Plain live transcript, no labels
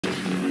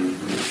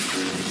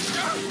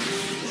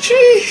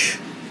Sheesh.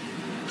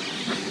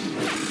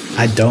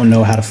 I don't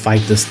know how to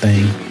fight this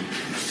thing.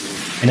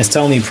 And it's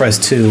telling me press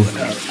 2.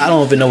 I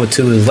don't even know what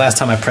 2 is. Last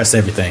time I pressed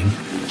everything.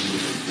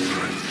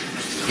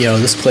 Yo,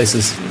 this place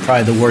is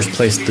probably the worst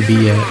place to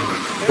be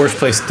at. Worst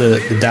place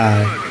to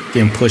die.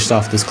 Getting pushed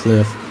off this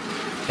cliff.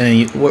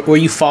 And then where are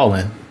you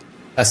falling?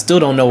 I still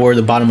don't know where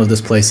the bottom of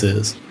this place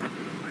is.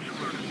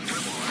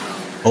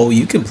 Oh,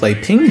 you can play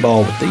ping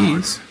ball with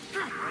these.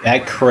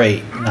 That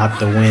crate knocked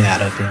the wind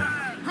out of him.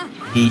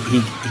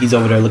 He's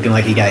over there looking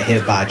like he got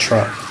hit by a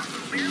truck.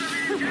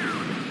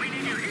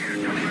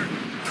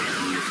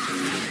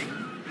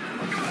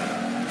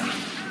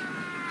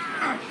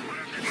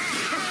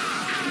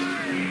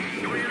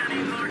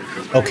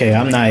 Okay,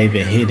 I'm not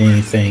even hitting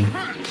anything.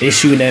 They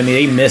shooting at me,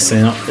 they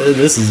missing.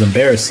 This is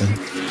embarrassing.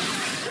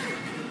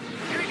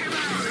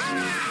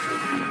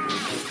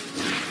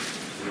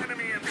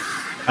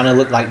 Kinda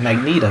look like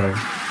Magneto,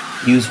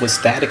 used with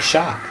static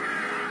shock.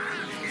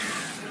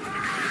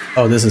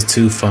 Oh, this is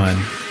too fun.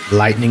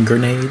 Lightning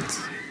grenades.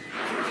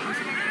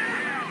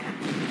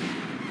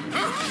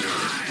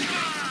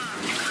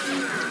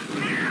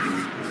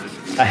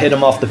 I hit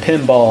him off the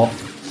pinball.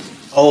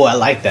 Oh, I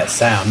like that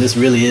sound. This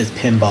really is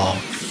pinball.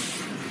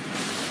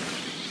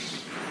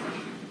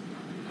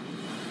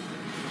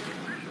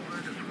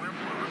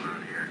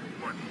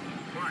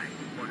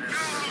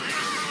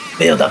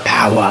 Feel the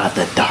power of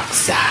the dark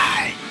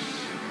side.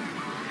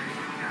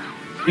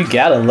 You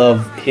gotta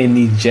love hitting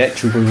these jet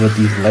troopers with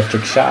these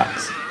electric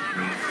shocks.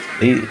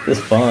 It's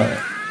fun.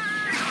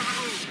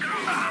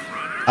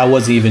 I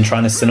wasn't even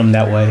trying to send them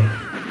that way.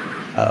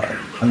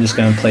 I'm just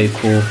gonna play it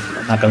cool.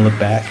 I'm not gonna look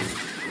back.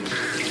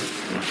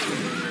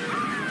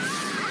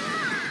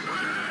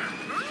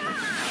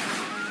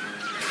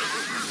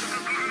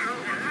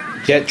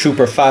 Jet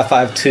Trooper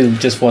 552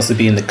 just wants to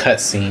be in the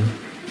cutscene.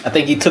 I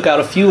think he took out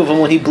a few of them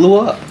when he blew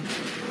up.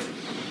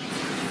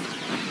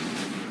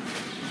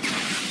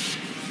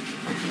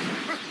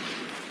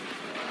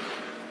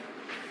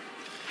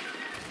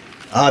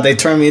 Ah, they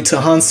turned me into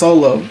Han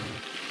Solo.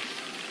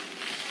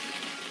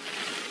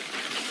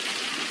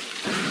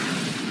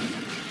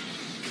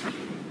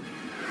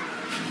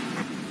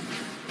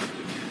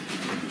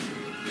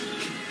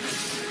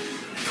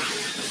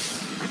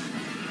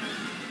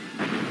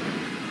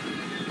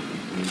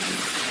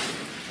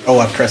 Oh,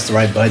 I pressed the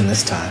right button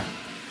this time.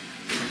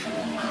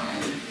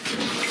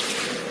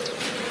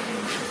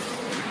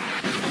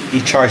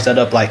 He charged that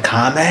up like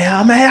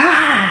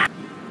Kamehameha!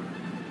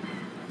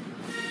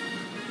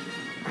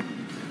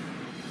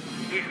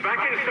 He's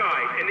back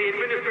inside in the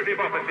administrative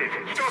offices.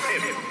 Stop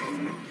him!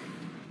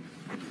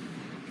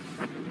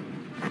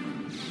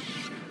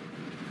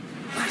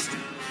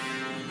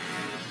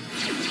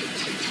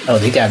 Oh,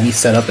 they got me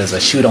set up as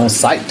a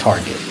shoot-on-sight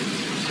target.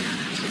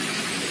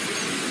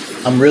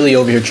 I'm really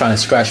over here trying to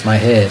scratch my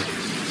head.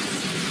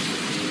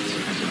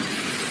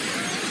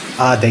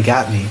 Ah, they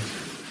got me.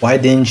 Why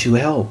didn't you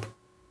help?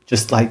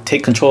 Just like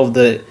take control of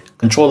the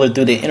controller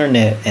through the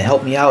internet and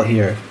help me out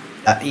here.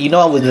 You know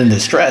I was in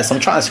distress. I'm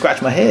trying to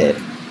scratch my head.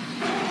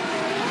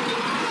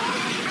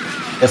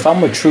 If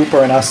I'm a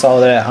trooper and I saw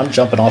that, I'm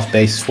jumping off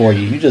base for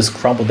you. You just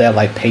crumpled that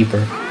like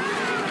paper.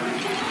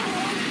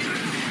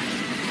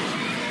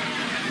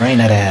 Bring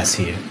that ass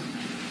here.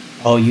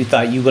 Oh, you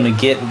thought you were gonna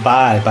get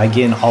by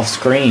getting off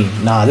screen.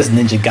 Nah, this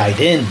Ninja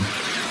Gaiden.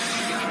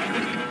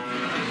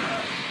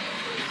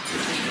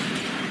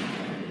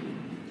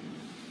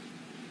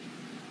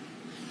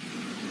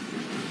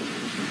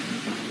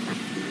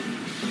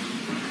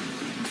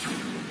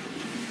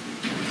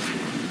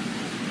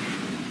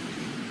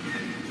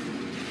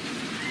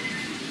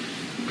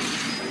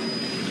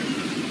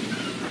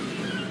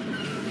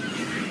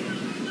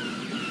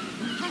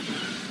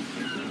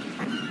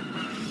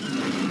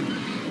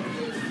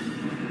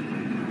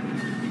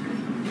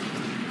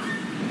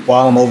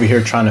 While I'm over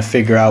here trying to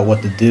figure out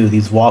what to do,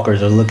 these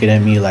walkers are looking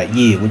at me like,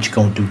 yeah, what you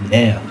gonna do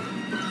now?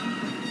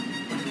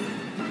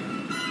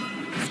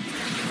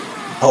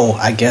 Oh,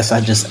 I guess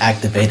I just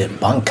activated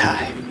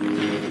Bunkai.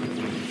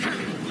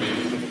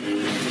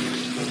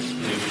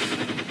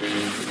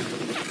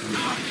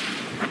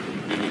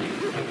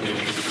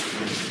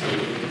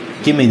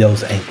 Give me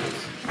those ankles.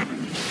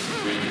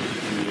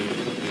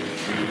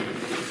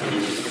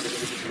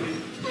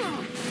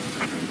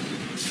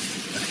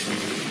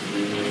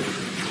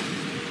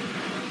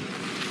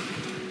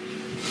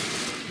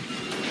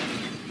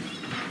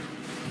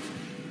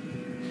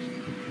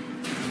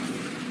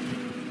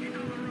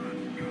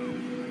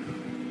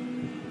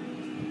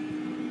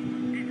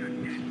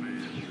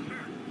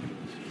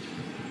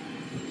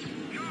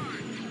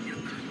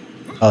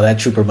 Oh, that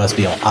trooper must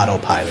be on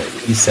autopilot.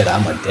 He said,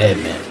 I'm a dead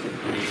man.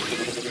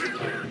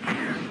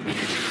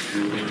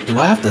 Do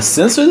I have to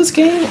censor this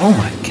game? Oh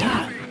my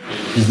god.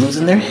 He's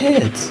losing their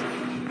heads.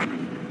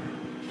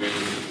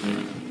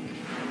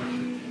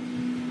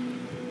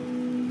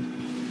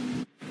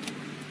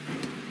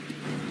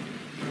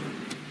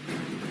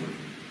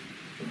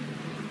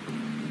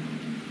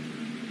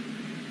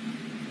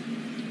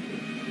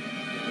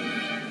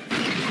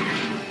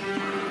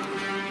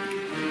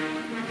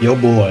 Your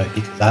boy,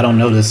 because I don't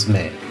know this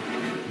man,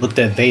 looked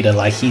at Veda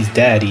like he's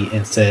daddy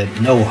and said,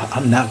 "No,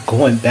 I'm not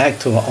going back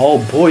to an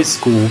all-boys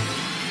school,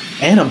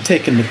 and I'm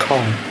taking the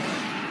car."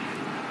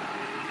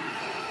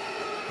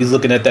 He's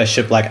looking at that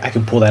ship like, I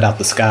can pull that out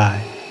the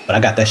sky, but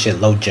I got that shit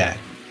low jack.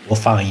 We'll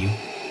find you.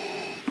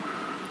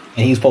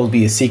 And he's supposed to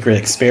be a secret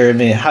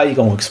experiment. How you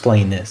gonna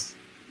explain this?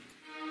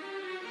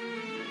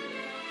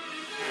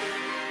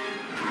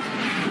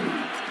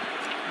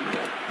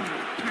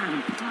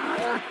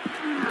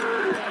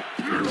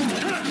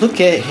 Look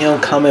at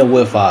him coming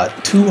with a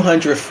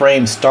 200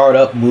 frame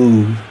startup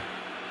move.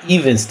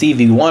 Even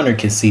Stevie Wonder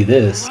can see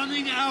this.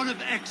 Running out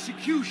of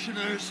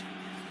executioners,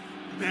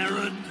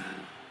 Baron.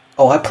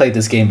 Oh, I played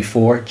this game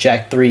before.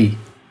 Jack 3.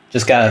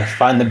 Just gotta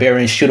find the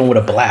Baron and shoot him with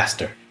a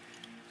blaster.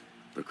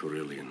 The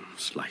Corellian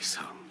slice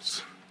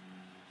hounds.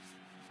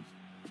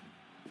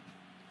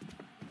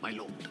 My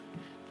lord.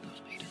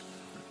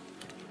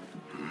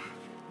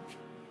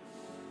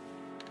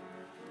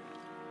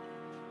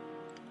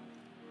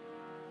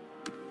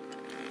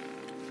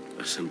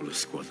 Assemble a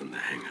squad in the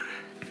hangar.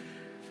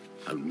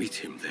 I'll meet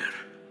him there.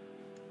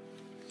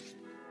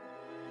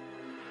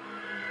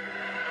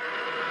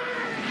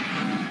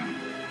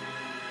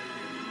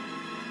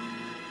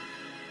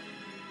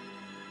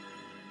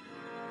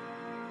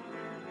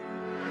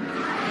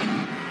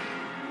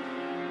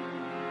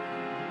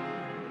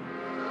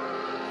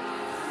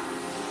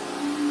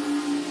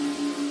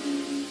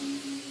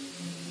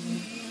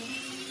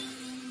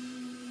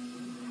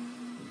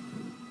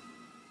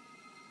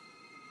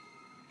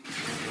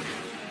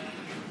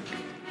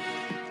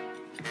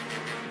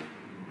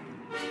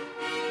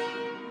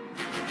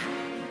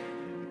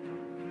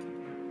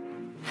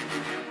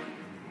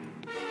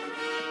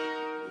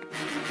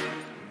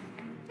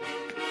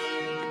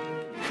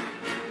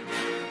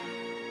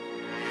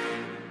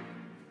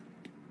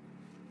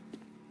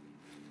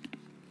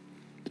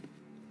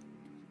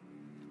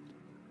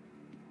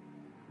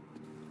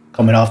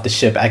 Coming off the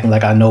ship, acting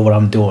like I know what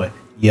I'm doing.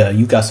 Yeah,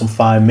 you got some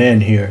fine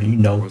men here, you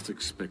know. I was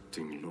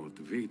expecting Lord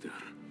Vader.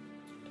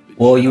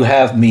 Well, you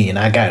have me, and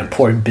I got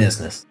important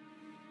business.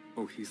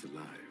 Oh, he's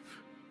alive.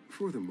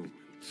 For the moment.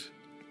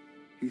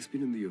 He's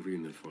been in the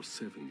arena for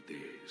 7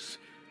 days.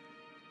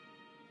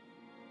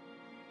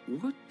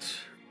 What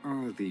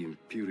are the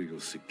Imperial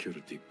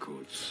security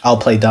codes? I'll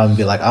play dumb and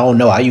be like, I don't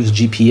know, I use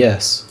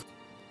GPS.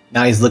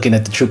 Now he's looking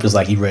at the troopers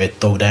like he ready to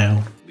throw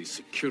down. The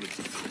security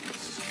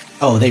codes.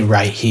 Oh, they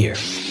right here.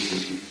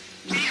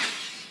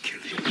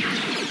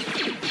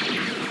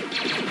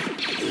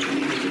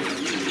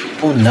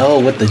 Oh no,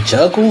 with the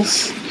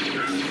juggles?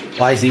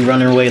 Why is he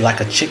running away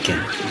like a chicken?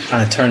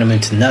 Trying to turn them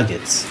into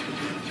nuggets.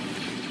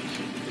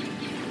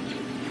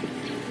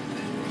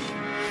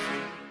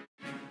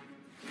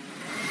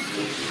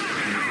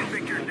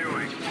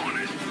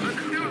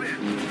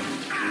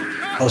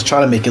 I was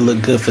trying to make it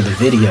look good for the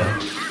video.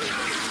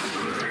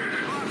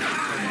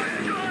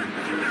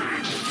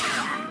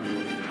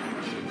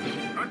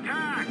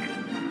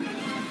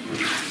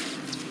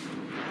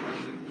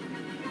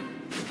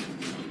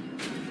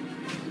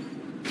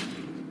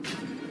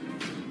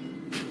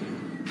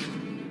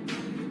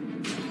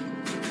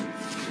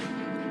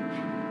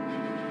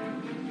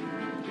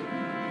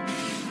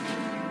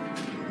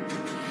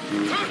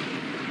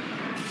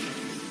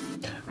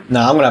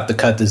 Nah, I'm gonna have to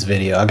cut this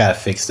video. I gotta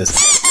fix this.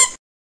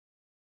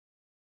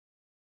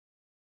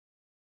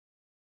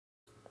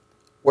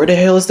 Where the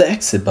hell is the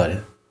exit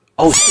button?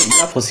 Oh shit, you're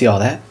not supposed to see all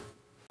that.